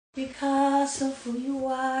Because of who you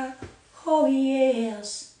are, oh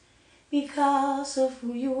yes, because of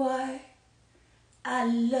who you are, I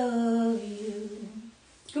love you.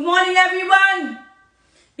 Good morning, everyone.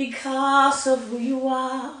 Because of who you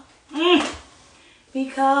are,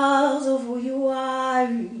 because of who you are,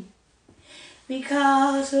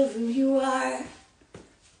 because of who you are,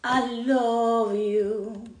 I love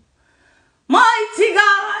you. Mighty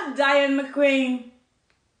God, Diane McQueen,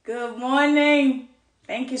 good morning.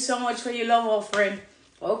 Thank you so much for your love offering.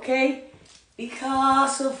 Okay?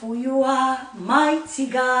 Because of who you are, mighty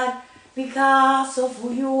God. Because of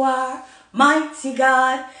who you are, mighty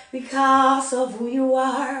God. Because of who you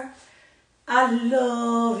are, I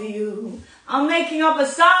love you. I'm making up a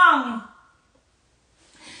song.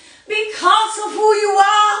 Because of who you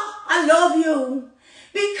are, I love you.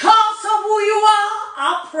 Because of who you are,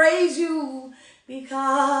 I praise you.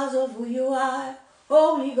 Because of who you are,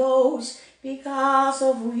 Holy Ghost. Because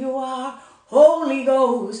of who you are, Holy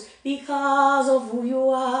Ghost. Because of who you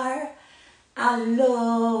are, I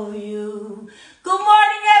love you. Good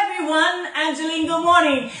morning, everyone. Angeline, good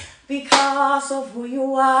morning. Because of who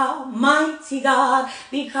you are, mighty God.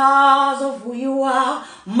 Because of who you are,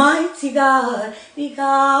 mighty God.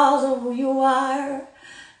 Because of who you are,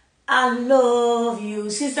 I love you.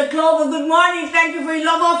 Sister Clover, good morning. Thank you for your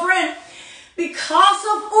love offering. Because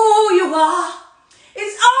of who you are,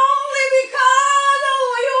 it's only because of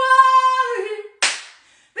who you are.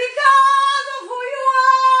 Because of who you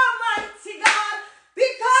are, mighty God.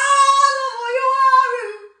 Because of who you are,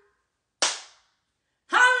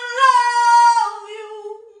 I love you.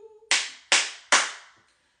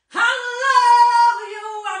 I love you.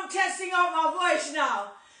 I'm testing out my voice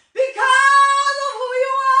now. Because of who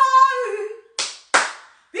you are.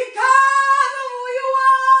 Because of who you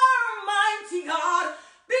are, mighty God.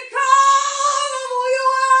 Because of who you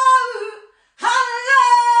are, I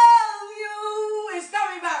love you. It's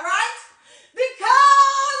coming back, right?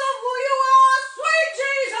 Because of who you are, sweet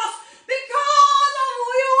Jesus. Because of who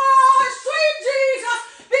you are, sweet Jesus.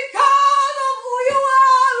 Because of who you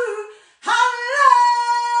are, I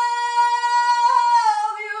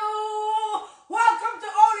love you. Welcome to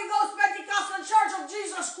Holy Ghost Pentecostal Church of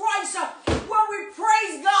Jesus Christ, where we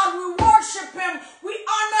praise God, we worship Him, we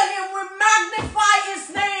honor Him, we magnify His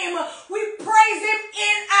name, we praise Him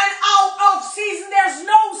in and out of season. There's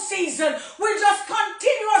no season. We just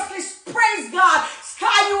continuously praise God.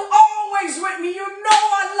 Sky, you always with me. You know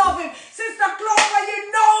I love Him. Sister Clover, you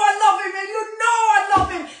know I love Him, and you know I love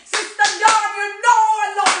Him. Sister Dawn, you know I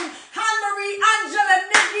love Him. Anne-Marie, Angela,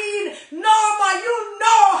 Nadine, Norma, you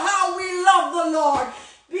know how we love the Lord.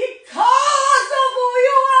 Because of who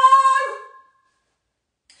you are.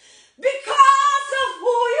 Because of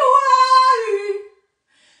who you are.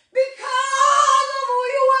 Because of who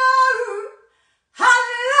you are. I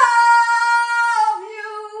love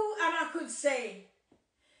you. And I could say,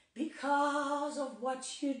 because of what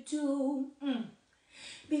you do.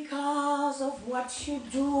 Because of what you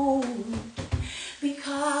do.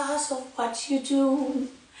 Because of what you do.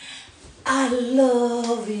 I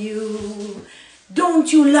love you.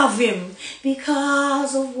 Don't you love Him?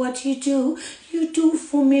 Because of what you do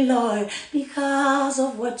for me, Lord. Because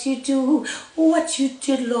of what you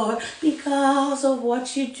did, Lord. Because of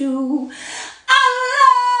what you do, I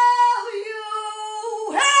love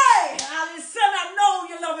you. Hey, Allison, I know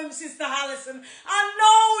you love Him, Sister Allison. I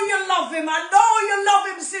know you love Him. I know you love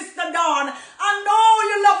Him, Sister Dawn. I know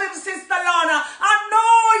you love Him, Sister Lana. I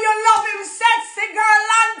know you love Him, sexy girl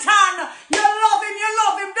Lantern. You love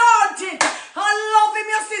Him, don't it? I love Him,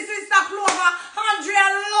 your sister Clover. Andrea, I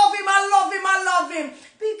love Him, I love Him, I love Him.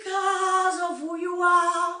 Because of who you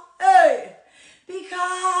are. Hey.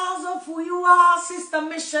 Because of who you are, Sister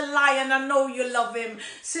Michelle Lyon, I know you love Him.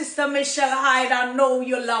 Sister Michelle Hyde, I know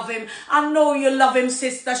you love Him. I know you love Him,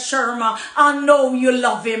 Sister Sherma. I know you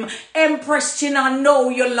love Him. Empress Chin, I know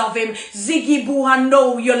you love Him. Ziggy Boo, I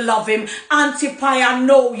know you love Him. Auntie Pie, I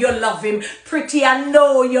know you love Him. Pretty, I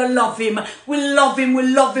know you love Him. We love Him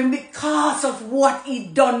because of what He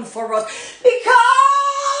done for us.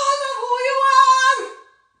 Because of who you are.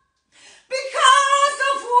 Because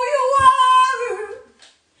of who you are.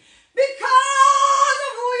 Because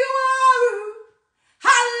of who you are, I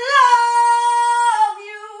love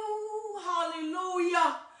you. Hallelujah.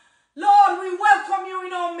 Lord, we welcome you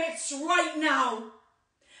in our midst right now.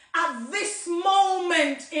 At this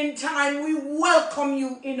moment in time, we welcome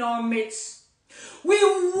you in our midst. We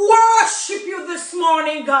worship you this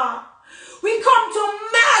morning, God. We come to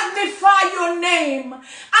magnify your name. And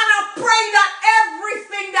I pray that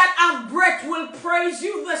everything that I've breath will praise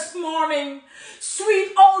you this morning.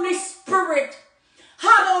 Sweet Holy Spirit,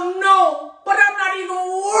 I don't know, but I'm not even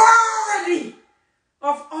worried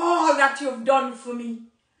that you've done for me.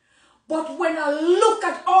 But when I look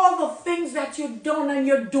at all the things that you've done and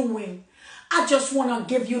you're doing, I just want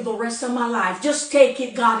to give you the rest of my life. Just take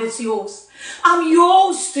it, God, it's yours. I'm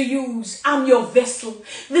yours to use. I'm your vessel.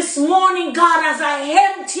 This morning, God, as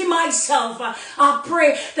I empty myself, I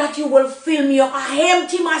pray that you will fill me up. I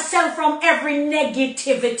empty myself from every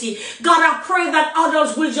negativity. God, I pray that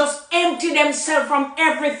others will just empty themselves from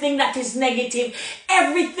everything that is negative,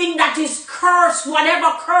 everything that is cursed,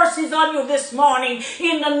 whatever curse is on you this morning.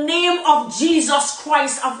 In the name of Jesus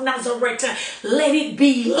Christ of Nazareth, let it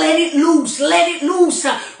be, let it loose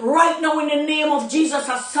right now in the name of Jesus.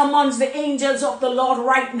 I summons the angels of the Lord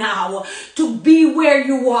right now to be where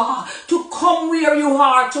you are, to come where you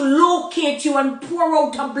are, to locate you and pour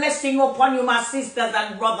out a blessing upon you, my sisters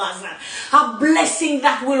and brothers. A blessing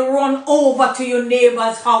that will run over to your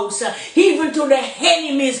neighbor's house, even to the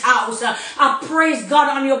enemy's house. I praise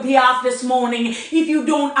God on your behalf this morning. If you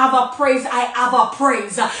don't have a praise, I have a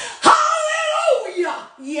praise. Hallelujah!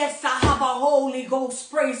 Yes, I have a Holy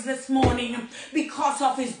Ghost praise this morning. Because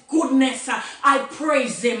of his goodness, I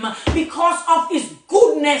praise him. Because of his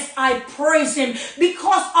goodness, I praise him.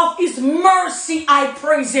 Because of his mercy, I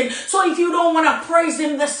praise him. So if you don't want to praise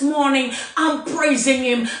him this morning, I'm praising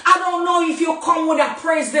him. I don't know if you come with a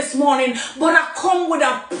praise this morning, but I come with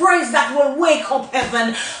a praise that will wake up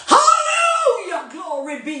heaven. Hallelujah!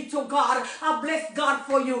 Glory be to God. I bless God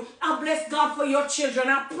for you. I bless God for your children.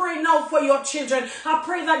 I pray now for your children. I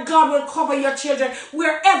pray that God will cover your children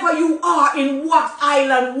wherever you are, in what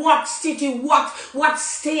island, what city, what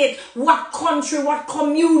state, what country, what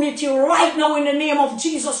community. Right now in the name of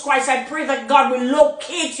Jesus Christ, I pray that God will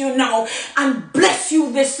locate you now and bless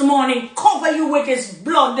you this morning. Cover you with his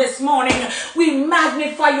blood this morning. We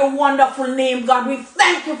magnify your wonderful name, God. We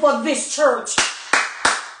thank you for this church.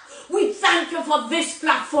 We thank you for this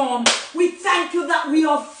platform. We thank you that we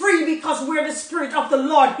are free, because where the Spirit of the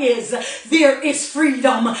Lord is, there is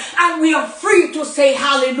freedom. And we are free to say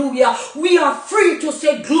hallelujah. We are free to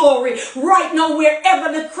say glory. Right now,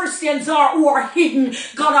 wherever the Christians are who are hidden,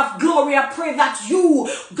 God of glory, I pray that you,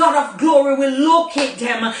 God of glory, will locate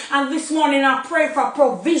them. And this morning, I pray for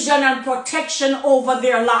provision and protection over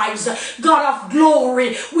their lives. God of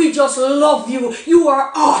glory, we just love you. You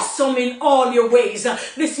are awesome in all your ways.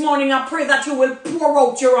 This morning, I pray that you will pour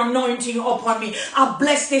out your anointing upon me. I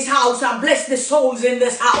bless this house. I bless the souls in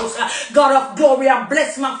this house. God of glory, I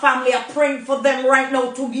bless my family. I pray for them right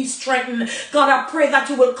now to be strengthened. God, I pray that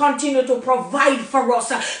you will continue to provide for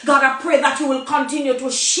us. God, I pray that you will continue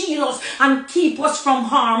to shield us and keep us from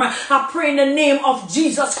harm. I pray in the name of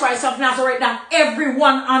Jesus Christ of Nazareth that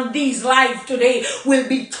everyone on these lives today will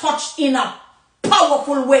be touched in a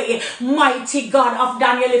powerful way. Mighty God of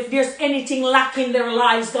Daniel, if there's anything lacking in their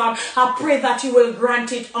lives, God, I pray that you will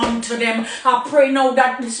grant it unto them. I pray now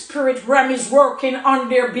that the spirit realm is working on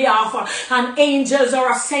their behalf, and angels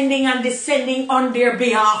are ascending and descending on their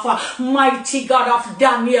behalf. Mighty God of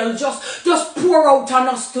Daniel, just pour out on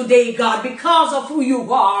us today, God, because of who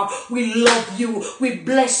you are. We love you. We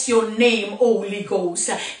bless your name, Holy Ghost.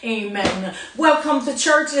 Amen. Welcome to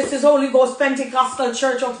church. This is Holy Ghost Pentecostal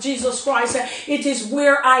Church of Jesus Christ. It is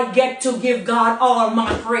where I get to give God all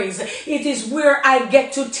my praise. It is where I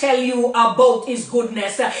get to tell you about his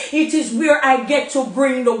goodness. It is where I get to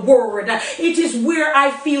bring the word. It is where I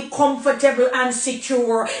feel comfortable and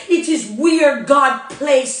secure. It is where God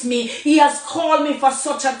placed me. He has called me for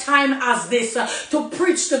such a time as this to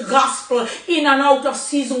preach the gospel in and out of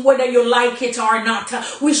season, whether you like it or not.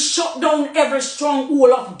 We shut down every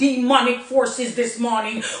stronghold of demonic forces this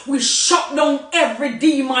morning. We shut down every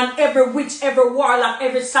demon, every witch, every warlock,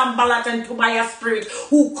 every Sambalat and Tobiah spirit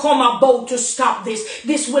who come about to stop this.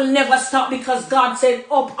 This will never stop, because God said,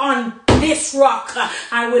 up on this rock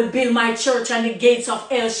I will build my church, and the gates of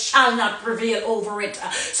hell shall not prevail over it.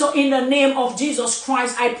 So in the name of Jesus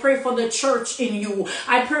Christ, I pray for the church in you.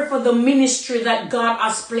 I pray for the ministry that God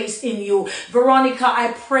has placed in you. Veronica,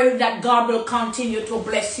 I pray that God will continue to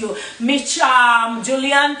bless you. Mitch,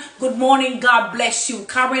 Julian, good morning. God bless you.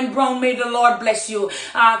 Karen Brown, may the Lord bless you.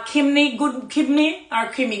 Kimmy,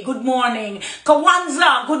 good morning.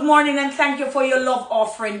 Kawanza, good morning, and thank you for your love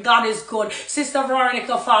offering. God is good. Sister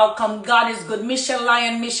Veronica Falcom, God is good. Michelle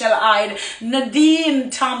Lyon, Michelle Hyde, Nadine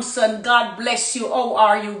Thompson, God bless you. How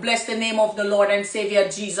are you? Bless the name of the Lord and Savior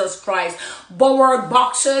Jesus Christ. Boward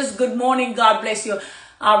Boxers, good morning. God bless you.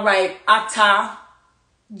 All right. Atta,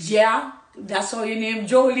 yeah. That's all your name.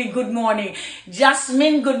 Jolie, good morning.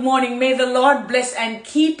 Jasmine, good morning. May the Lord bless and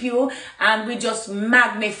keep you. And we just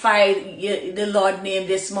magnify the Lord's name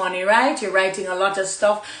this morning, right? You're writing a lot of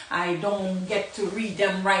stuff. I don't get to read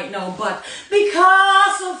them right now, but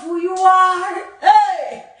because of who you are,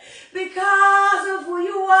 hey, because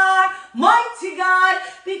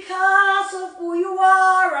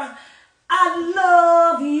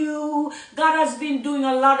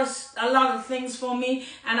things for me,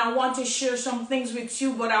 and I want to share some things with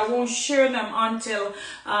you, but I won't share them until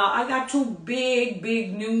I got two big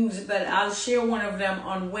news, but I'll share one of them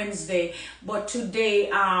on Wednesday. But today,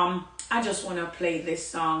 I just want to play this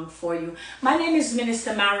song for you. My name is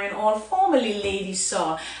Minister Marion Hall, formerly Lady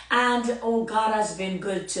Saw, and oh, God has been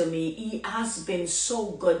good to me. He has been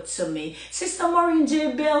so good to me. Sister Maureen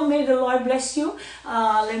J. Bell, may the Lord bless you.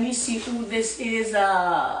 Let me see who this is.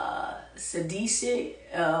 Sadisi,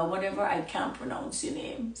 whatever, I can't pronounce your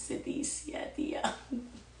name. Sadisi, yeah.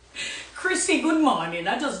 Chrissy, good morning.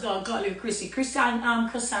 I just gonna call you Chrissy.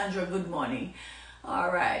 Cassandra, good morning.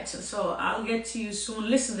 All right, so I'll get to you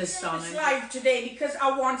soon. Listen to this song. It's live today because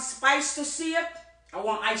I want Spice to see it. I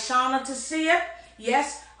want Aishana to see it.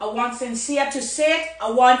 Yes, I want Sincere to see it.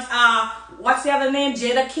 I want, what's the other name?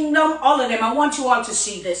 Jada Kingdom. All of them. I want you all to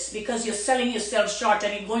see this because you're selling yourself short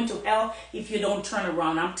and you're going to hell if you don't turn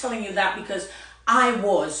around. I'm telling you that because I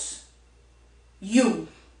was you.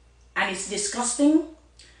 And it's disgusting.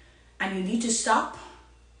 And you need to stop.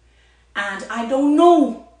 And I don't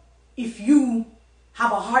know if you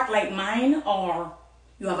have a heart like mine or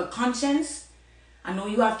you have a conscience. I know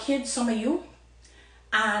you have kids, some of you.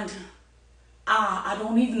 And I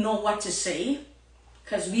don't even know what to say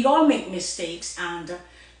because we all make mistakes. And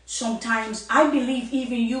sometimes I believe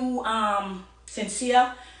even you,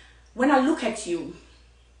 Sincere, when I look at you,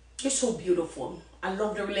 you're so beautiful. I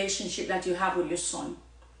love the relationship that you have with your son.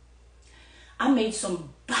 I made some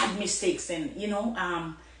bad mistakes and, you know,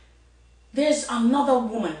 there's another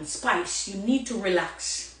woman, Spice. You need to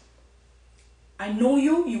relax. I know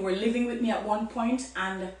you. You were living with me at one point,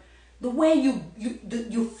 and the way you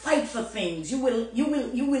fight for things, you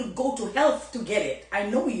will go to hell to get it. I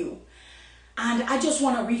know you, and I just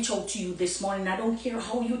want to reach out to you this morning. I don't care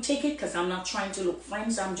how you take it, because I'm not trying to look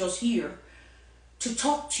friends. I'm just here to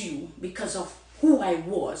talk to you because of who I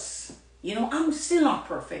was. You know, I'm still not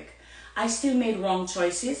perfect. I still made wrong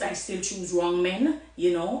choices. I still choose wrong men,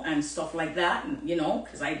 you know, and stuff like that, you know,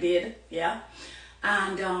 because I did, yeah.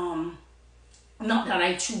 And not that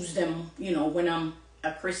I choose them, you know, when I'm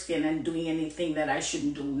a Christian and doing anything that I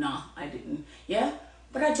shouldn't do. Nah, I didn't, yeah.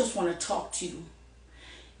 But I just want to talk to you.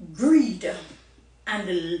 Greed and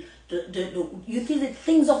you think the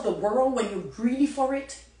things of the world, when you're greedy for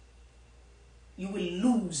it, you will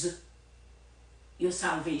lose your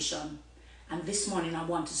salvation. And this morning, I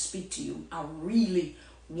want to speak to you. I really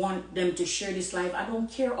want them to share this live. I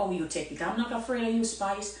don't care how you take it. I'm not afraid of you,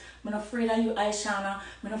 Spice. I'm not afraid of you, Aishana.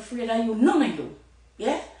 I'm not afraid of you, none of you.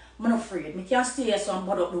 Yeah? I'm not afraid. I can't stay here so I'm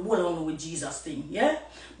brought up the world on with Jesus thing. Yeah?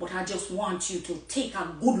 But I just want you to take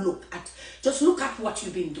a good look at, just look at what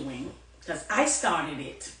you've been doing. Because I started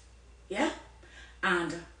it. Yeah?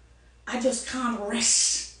 And I just can't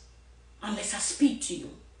rest unless I speak to you.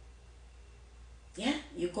 Yeah,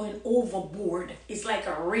 you're going overboard. It's like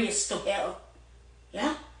a race to hell.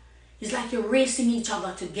 Yeah, it's like you're racing each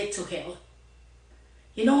other to get to hell.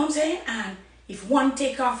 You know what I'm saying? And if one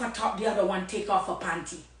take off a top, the other one take off a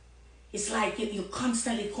panty. It's like you're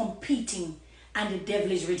constantly competing and the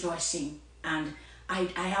devil is rejoicing. And I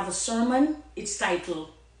have a sermon. It's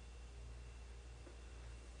titled,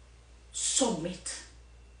 Submit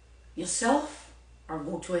Yourself or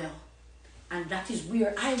Go to Hell. And that is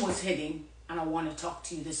where I was heading. And I want to talk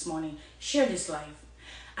to you this morning. Share this live.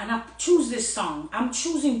 And I choose this song. I'm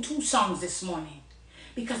choosing two songs this morning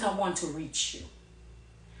because I want to reach you.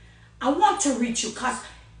 I want to reach you because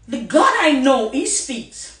the God I know, He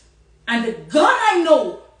speaks. And the God I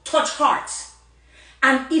know touch hearts.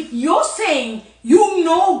 And if you're saying you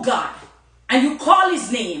know God and you call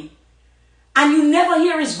His name and you never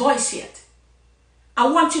hear His voice yet, I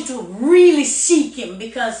want you to really seek Him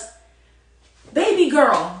because, baby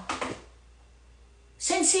girl,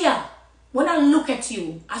 Sincere, when I look at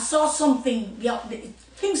you, I saw something,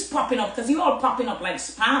 things popping up, because you're all popping up like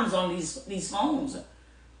spams on these phones.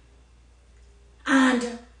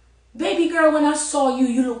 And, baby girl, when I saw you,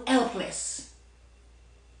 you look helpless.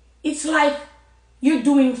 It's like you're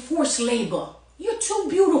doing forced labor. You're too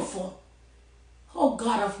beautiful. Oh,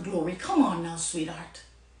 God of glory, come on now, sweetheart.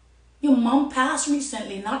 Your mom passed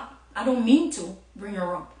recently, I don't mean to bring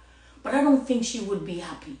her up, but I don't think she would be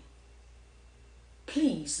happy.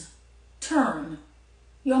 Please, turn.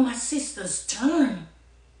 You're my sisters. Turn.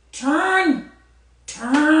 Turn.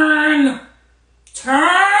 Turn.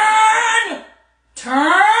 Turn.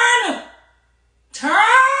 Turn. Turn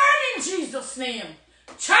in Jesus' name.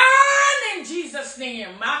 Turn in Jesus'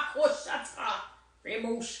 name. Makoshata.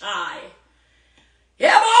 Remoshai.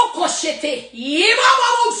 Yebokoshete.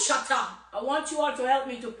 Yebokoshata. I want you all to help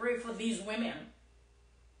me to pray for these women.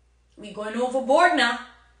 We're going overboard now.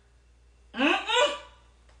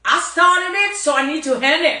 Hasta started it, so I need to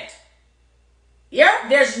end it. Yeah,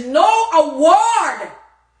 there's no award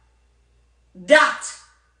that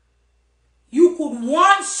you could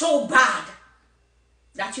want so bad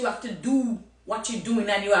that you have to do what you're doing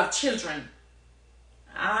and you have children.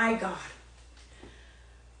 My God.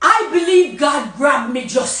 I believe God grabbed me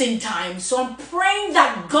just in time. So I'm praying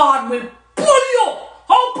that God will pull you.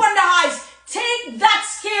 Open the eyes. Take that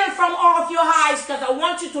scale from off your eyes, because I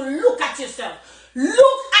want you to look at yourself.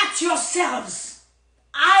 Look at yourselves.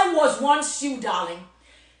 I was once you, darling.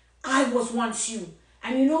 I was once you.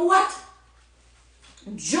 And you know what?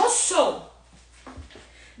 Just so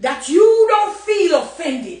that you don't feel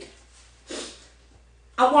offended,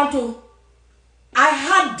 I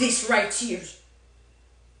had this right here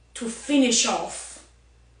to finish off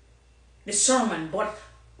the sermon, but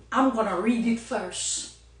I'm going to read it first.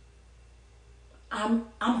 I'm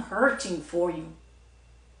hurting for you.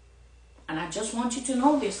 And I just want you to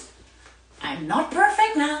know this. I'm not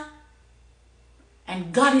perfect now.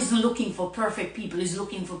 And God isn't looking for perfect people. He's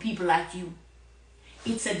looking for people like you.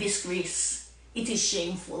 It's a disgrace. It is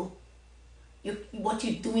shameful. What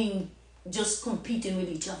you're doing, just competing with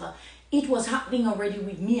each other. It was happening already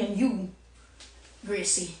with me and you,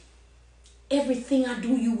 Gracie. Everything I do,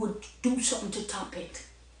 you would do something to top it.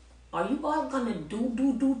 Are you all gonna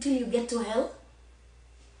do till you get to hell?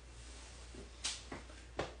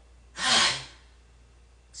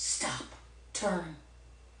 Stop. Turn.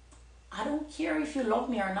 I don't care if you love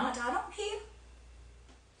me or not. I don't care.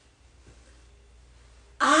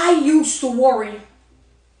 I used to worry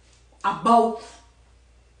about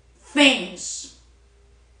things.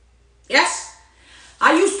 Yes?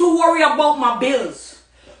 I used to worry about my bills.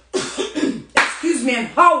 Excuse me, and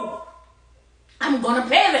how I'm gonna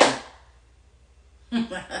pay them.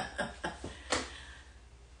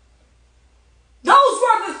 Those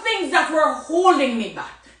were the things that were holding me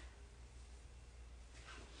back.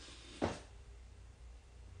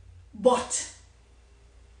 But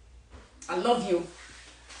I love you.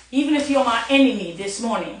 Even if you're my enemy this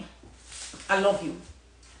morning, I love you.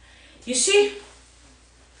 You see,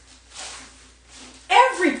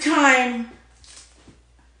 every time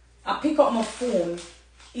I pick up my phone,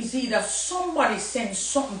 it's either somebody sends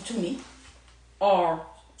something to me or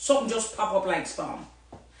something just pop up like spam.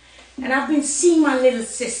 And I've been seeing my little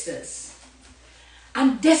sisters,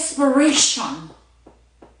 and desperation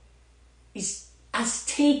has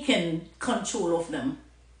taken control of them.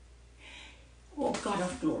 Oh, God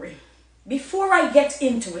of glory. Before I get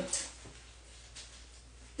into it,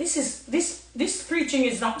 this preaching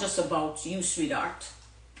is not just about you, sweetheart.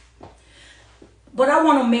 But I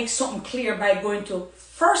want to make something clear by going to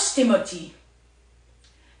 1 Timothy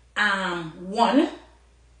 1.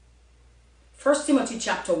 1 Timothy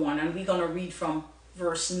chapter 1, and we're going to read from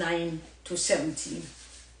verse 9 to 17.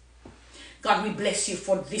 God, we bless you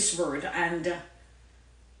for this word, and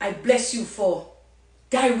I bless you for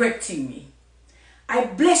directing me. I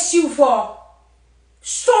bless you for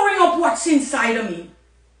storing up what's inside of me,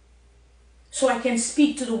 so I can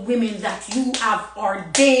speak to the women that you have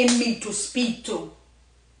ordained me to speak to.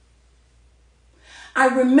 I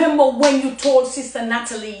remember when you told Sister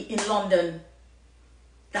Natalie in London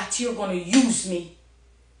that you're going to use me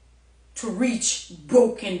to reach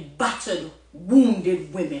broken, battered,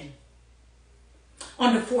 wounded women.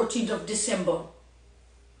 On the 14th of December,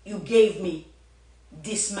 you gave me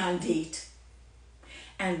this mandate.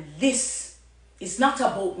 And this is not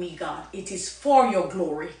about me, God. It is for your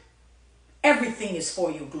glory. Everything is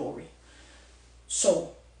for your glory.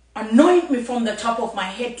 So, anoint me from the top of my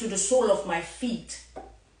head to the sole of my feet.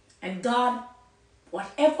 And God,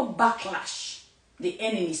 whatever backlash the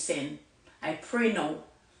enemy send, I pray now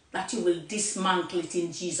that you will dismantle it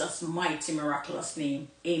in Jesus' mighty, miraculous name.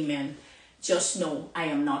 Amen. Just know I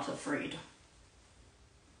am not afraid.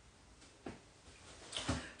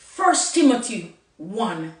 1 Timothy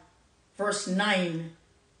 1, verse 9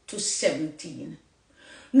 to 17.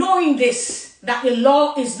 Knowing this, that the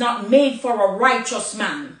law is not made for a righteous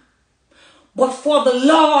man, but for the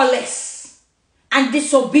lawless and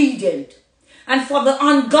disobedient, and for the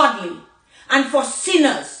ungodly, and for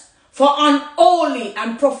sinners, for unholy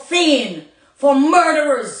and profane, for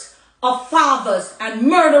murderers of fathers and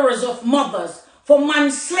murderers of mothers, for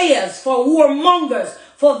manslayers, for whoremongers,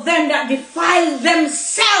 for them that defile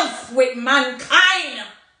themselves with mankind,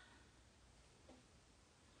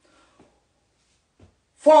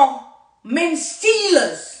 for men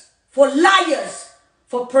stealers, for liars,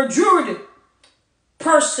 for perjured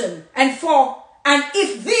person, and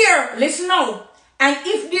if there, listen now, and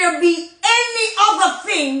if there be any other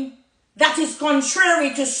thing that is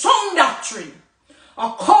contrary to sound doctrine,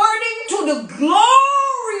 according to the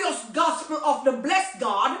glorious glorious gospel of the blessed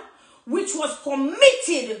God, which was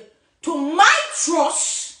committed to my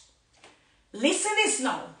trust. Listen this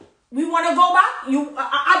now. We want to go back.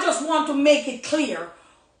 I just want to make it clear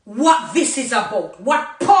what this is about,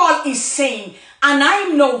 what Paul is saying, and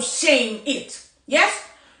I'm now saying it. Yes?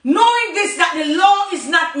 Knowing this, that the law is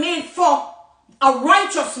not made for a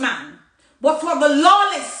righteous man, but for the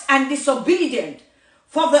lawless and disobedient,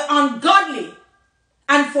 for the ungodly,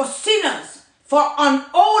 and for sinners, for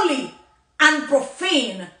unholy and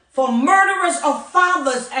profane, for murderers of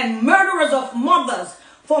fathers and murderers of mothers,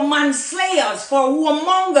 for manslayers, for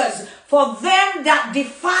whoremongers, for them that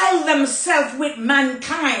defile themselves with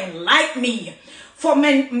mankind, like me, for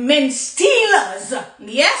men stealers,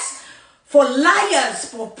 yes, for liars,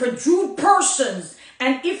 for perjured persons,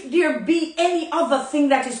 and if there be any other thing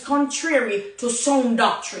that is contrary to sound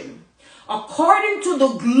doctrine, according to the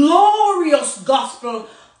glorious gospel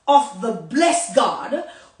of the blessed God,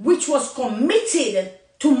 which was committed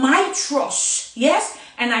to my trust, yes,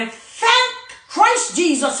 and I thank Christ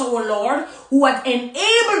Jesus our Lord, who had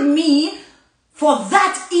enabled me for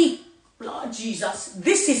that Lord Jesus,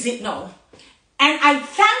 this is it now. And I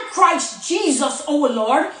thank Christ Jesus our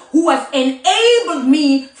Lord, who has enabled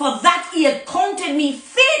me for that he had counted me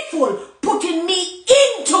faithful, putting me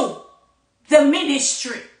into the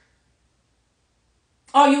ministry.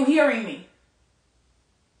 Are you hearing me?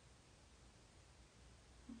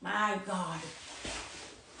 My God.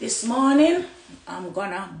 This morning, I'm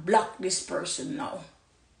gonna block this person now.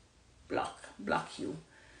 Block you.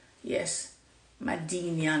 Yes,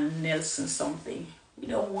 Madinian Nelson something. We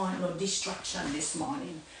don't want no distraction this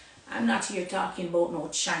morning. I'm not here talking about no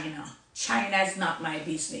China. China is not my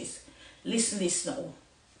business. Listen this now.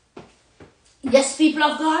 Yes, people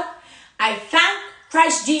of God, I thank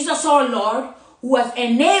Christ Jesus our Lord, who has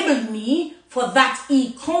enabled me for that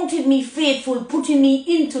he counted me faithful, putting me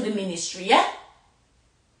into the ministry. Yeah?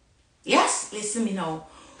 Yes, listen me now.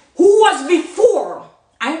 Who was before?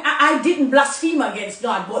 I didn't blaspheme against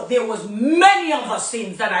God, but there was many other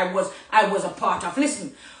sins that I was a part of.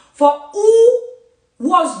 Listen, for who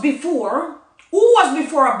was before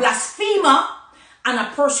a blasphemer and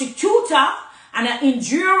a persecutor and an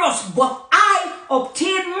injurious, but I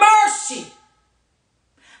obtained mercy.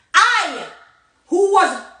 I, who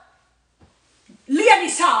was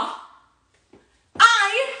Leonisa,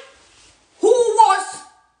 I, who was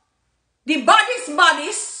the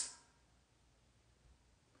bodies,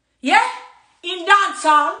 yeah, in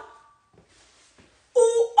dancehall,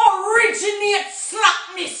 who originates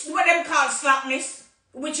slackness, what them call slackness,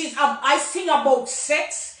 which is, I sing about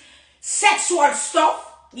sex, sexual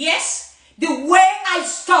stuff, yes. The way I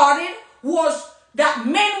started was that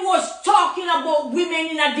men was talking about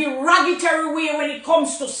women in a derogatory way when it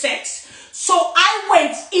comes to sex. So I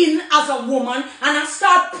went in as a woman and I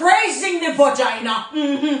started praising the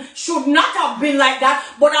vagina. Should not have been like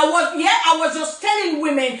that. But I was just telling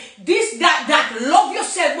women this, that, love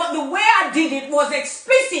yourself. But the way I did it was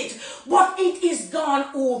explicit. But it is gone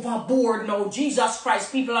overboard now. Jesus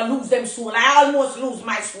Christ, people are lose them soul. I almost lose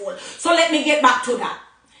my soul. So let me get back to that.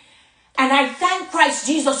 And I thank Christ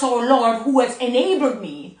Jesus our Lord, who has enabled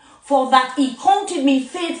me for that he counted me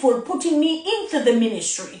faithful, putting me into the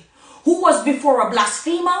ministry. Who was before a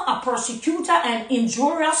blasphemer, a persecutor, and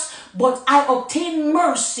injurious, but I obtained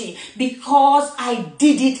mercy because I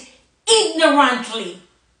did it ignorantly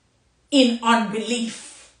in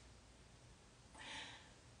unbelief.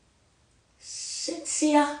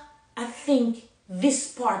 Cynthia, I think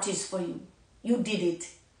this part is for you. You did it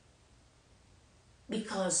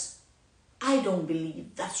because I don't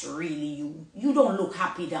believe that's really you. You don't look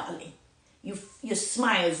happy, darling. Your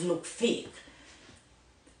smiles look fake.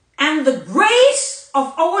 And the grace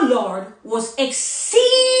of our Lord was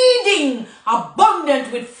exceeding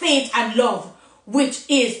abundant with faith and love, which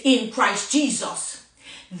is in Christ Jesus.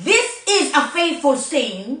 This is a faithful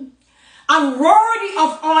saying, and worthy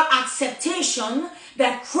of all acceptation,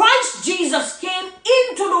 that Christ Jesus came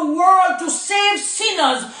into the world to save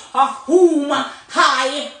sinners, of whom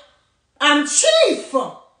I am chief.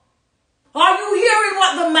 Are you hearing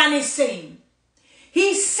what the man is saying?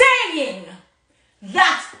 He's saying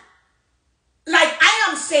that, like I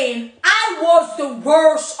am saying, I was the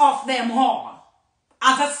worst of them all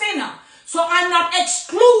as a sinner. So I'm not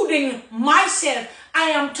excluding myself.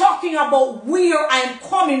 I am talking about where I am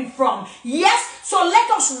coming from. Yes, so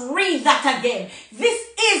let us read that again. This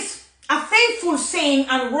is a faithful saying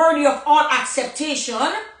and worthy of all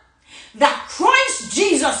acceptation, that Christ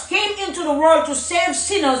Jesus came into the world to save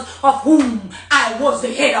sinners, of whom I was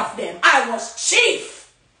the head of them. I was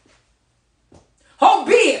chief.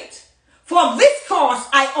 Howbeit, for this cause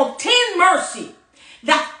I obtained mercy,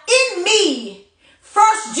 that in me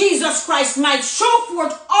first Jesus Christ might show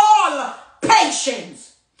forth all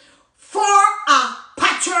patience for a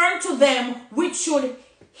pattern to them which should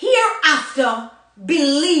hereafter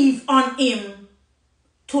believe on him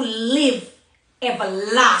to live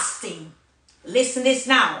everlasting. Listen this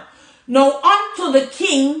now. Now unto the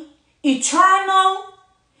King, eternal,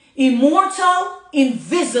 immortal,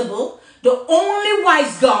 invisible, the only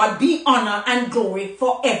wise God, be honor and glory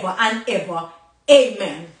forever and ever.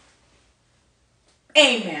 Amen.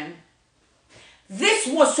 Amen. This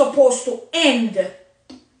was supposed to end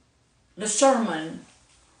the sermon,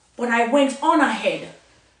 but I went on ahead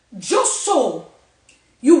just so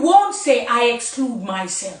you won't say I exclude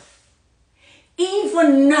myself.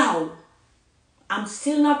 Even now, I'm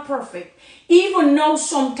still not perfect. Even now,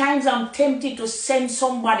 sometimes I'm tempted to send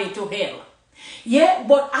somebody to hell. Yeah,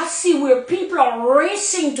 but I see where people are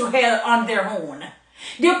racing to hell on their own.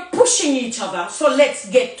 They're pushing each other. So let's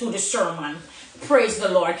get to the sermon. Praise the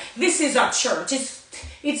Lord. This is our church.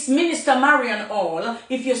 It's Minister Marion Hall.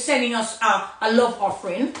 If you're sending us a love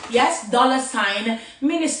offering, yes, $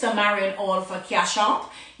 Minister Marion Hall for Cash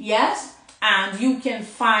App. Yes, and you can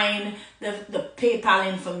find the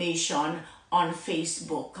PayPal information on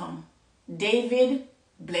Facebook. David,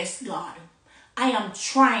 bless God. I am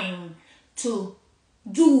trying to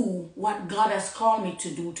do what God has called me to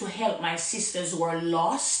do to help my sisters who are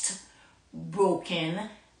lost, broken,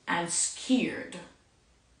 and scared.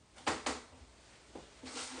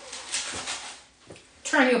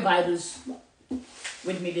 Turn your Bibles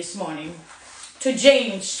with me this morning to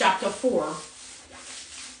James chapter 4.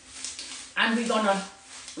 And we're going to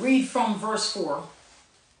read from verse 4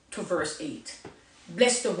 to verse 8.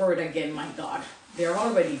 Bless the word again, my God. They're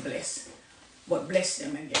already blessed, but bless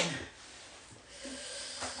them again.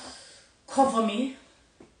 Cover me,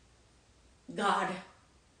 God.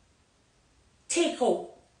 Take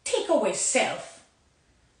away self.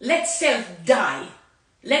 Let self die.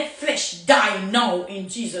 Let flesh die now in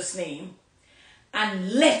Jesus' name.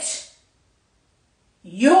 And let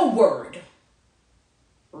your word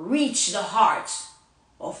reach the hearts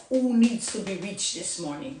of who needs to be reached this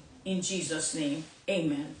morning. In Jesus' name,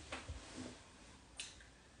 amen.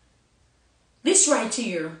 This right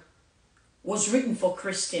here was written for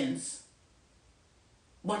Christians,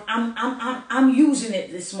 but I'm using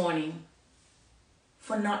it this morning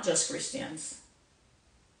for not just Christians.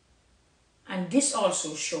 And this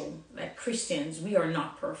also shows that Christians, we are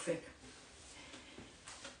not perfect.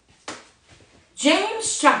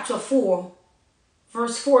 James chapter 4,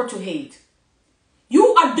 verse 4 to 8.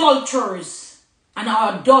 You adulterers and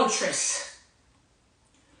adulteress,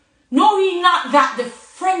 know ye not that the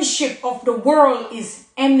friendship of the world is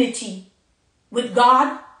enmity with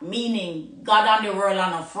God? Meaning God and the world are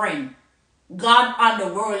not friend. God and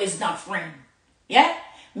the world is not friend. Yeah?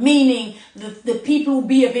 Meaning the people who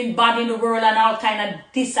behave bad in the world and all kind of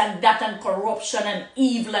this and that and corruption and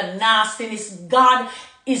evil and nastiness. God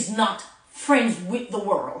is not friends with the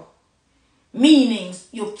world. Meaning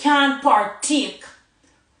you can't partake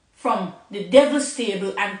from the devil's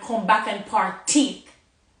table and come back and partake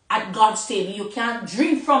at God's table. You can't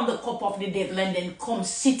drink from the cup of the devil and then come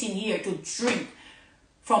sitting here to drink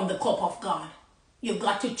from the cup of God. You've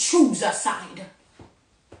got to choose a side.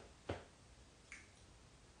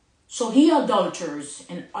 So he adulterers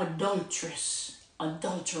and adulteress.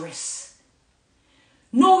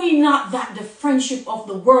 Know ye not that the friendship of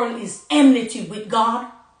the world is enmity with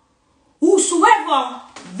God? Whosoever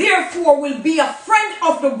therefore will be a friend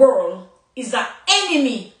of the world is an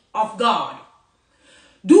enemy of God.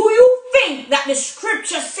 Do you think that the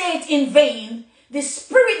scripture saith in vain, the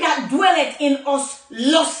spirit that dwelleth in us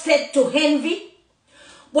lusted to envy?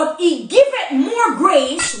 But he giveth more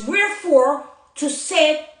grace, wherefore to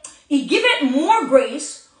say, he giveth more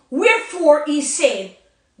grace, wherefore he said,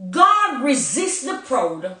 God resists the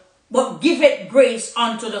proud, but giveth grace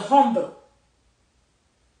unto the humble.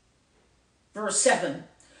 Verse 7.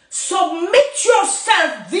 Submit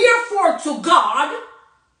yourself therefore to God.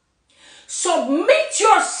 Submit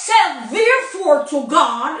yourself therefore to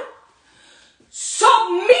God.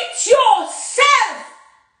 Submit yourself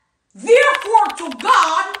therefore to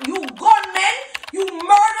God, you gunmen, you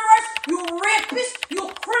murderers, you rapists, you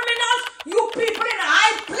criminals, you people in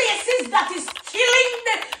high places that is